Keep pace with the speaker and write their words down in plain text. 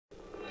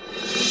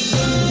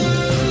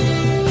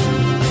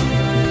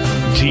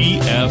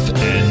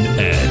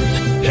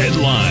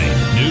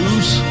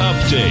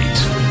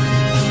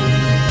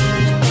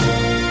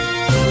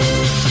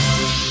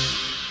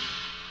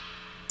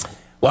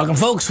Welcome,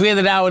 folks. We had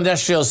the Dow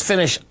Industrials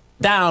finish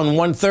down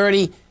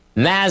 130.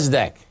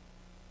 NASDAQ,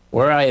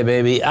 where are you,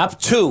 baby? Up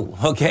 2.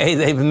 Okay,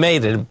 they've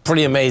made it.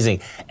 Pretty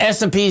amazing.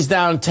 S&P's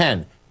down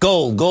 10.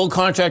 Gold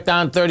contract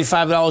down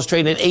 $35,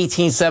 trading at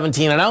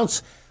 $18.17 an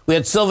ounce. We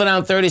had silver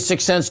down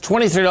 36 cents,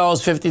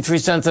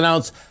 $23.53 an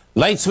ounce.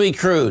 Light sweet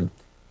crude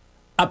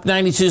up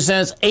 92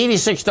 cents,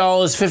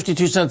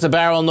 $86.52 a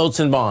barrel. Notes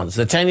and bonds.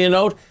 The 10-year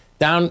note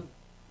down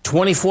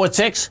 24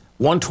 ticks,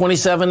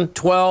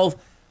 127.12.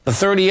 The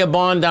 30-year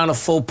bond down a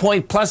full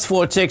point, plus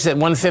 4 ticks at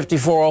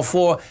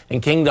 154.04. And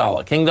King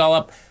Dollar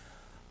up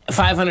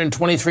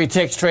 523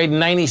 ticks, trading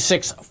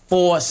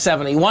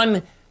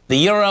 96.471. The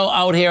euro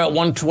out here at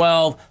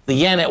 112, the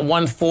yen at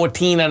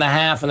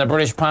 114.5, and the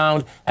British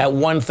pound at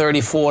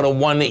 134 to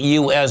 1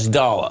 U.S.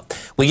 dollar.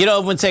 We get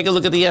over and take a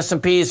look at the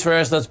S&Ps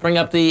first. Let's bring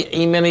up the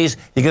E-minis.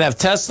 You're going to have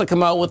Tesla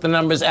come out with the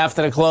numbers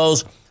after the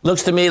close.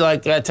 Looks to me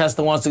like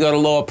Tesla wants to go to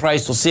lower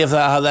price. We'll see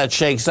how that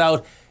shakes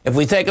out. If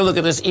we take a look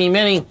at this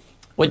E-mini,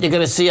 what you're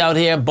going to see out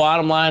here,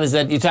 bottom line, is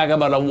that you're talking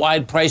about a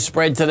wide price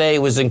spread today.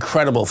 It was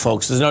incredible,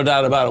 folks. There's no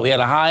doubt about it. We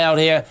had a high out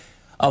here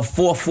of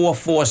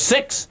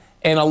 4,446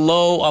 and a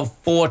low of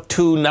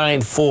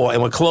 4,294,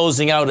 and we're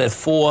closing out at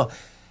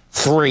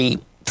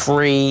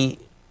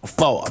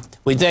 4,334.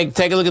 We take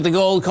a look at the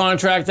gold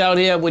contract out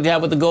here. What you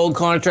have with the gold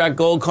contract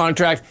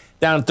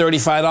down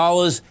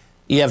 $35.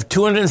 You have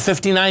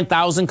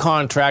 259,000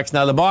 contracts.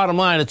 Now, the bottom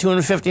line of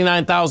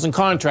 259,000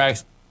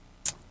 contracts,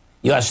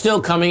 you are still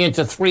coming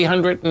into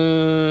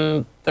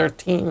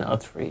 313 or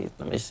 3.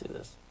 Let me see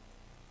this.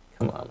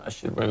 Come on, I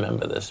should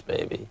remember this,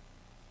 baby.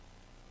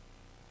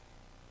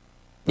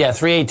 Yeah,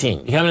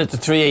 318. You're coming into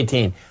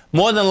 318.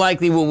 More than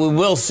likely, what we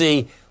will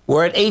see,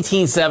 we're at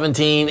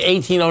 1817.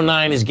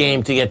 1809 is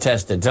game to get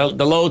tested.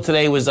 The low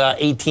today was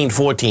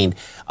 1814.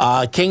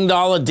 King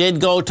Dollar did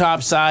go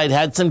topside,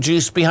 had some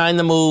juice behind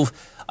the move,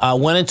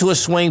 went into a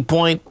swing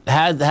point,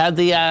 had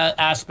the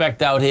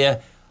aspect out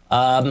here.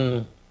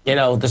 You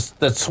know,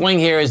 the swing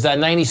here is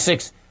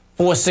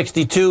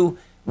 96,462.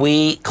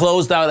 We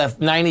closed out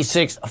at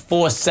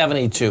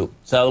 96,472.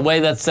 So the way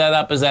that's set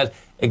up is that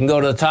it can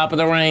go to the top of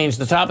the range.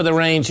 The top of the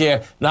range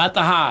here, not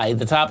the high,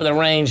 the top of the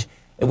range.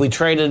 We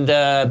traded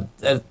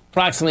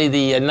approximately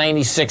the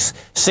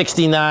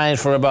 96.69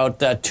 for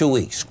about 2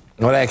 weeks.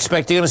 What I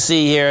expect you're going to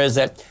see here is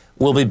that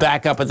we'll be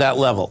back up at that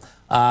level.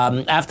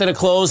 After the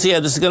close here,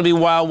 this is going to be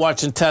wild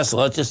watching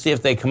Tesla. Let's just see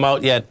if they come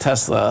out yet.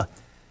 Tesla,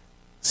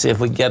 see if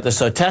we can get this.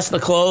 So Tesla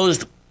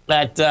closed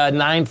at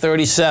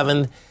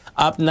 937,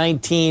 up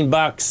 19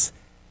 bucks.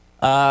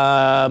 It's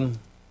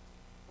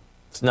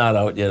not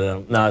out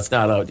yet. No, it's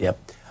not out yet.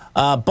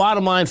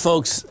 Bottom line,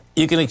 folks,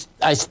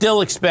 I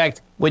still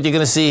expect what you're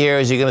going to see here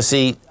is you're going to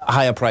see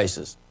higher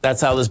prices.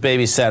 That's how this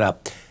baby's set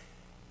up.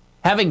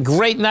 Have a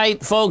great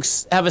night,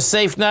 folks. Have a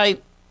safe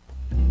night.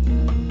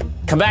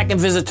 Come back and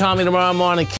visit Tommy tomorrow morning.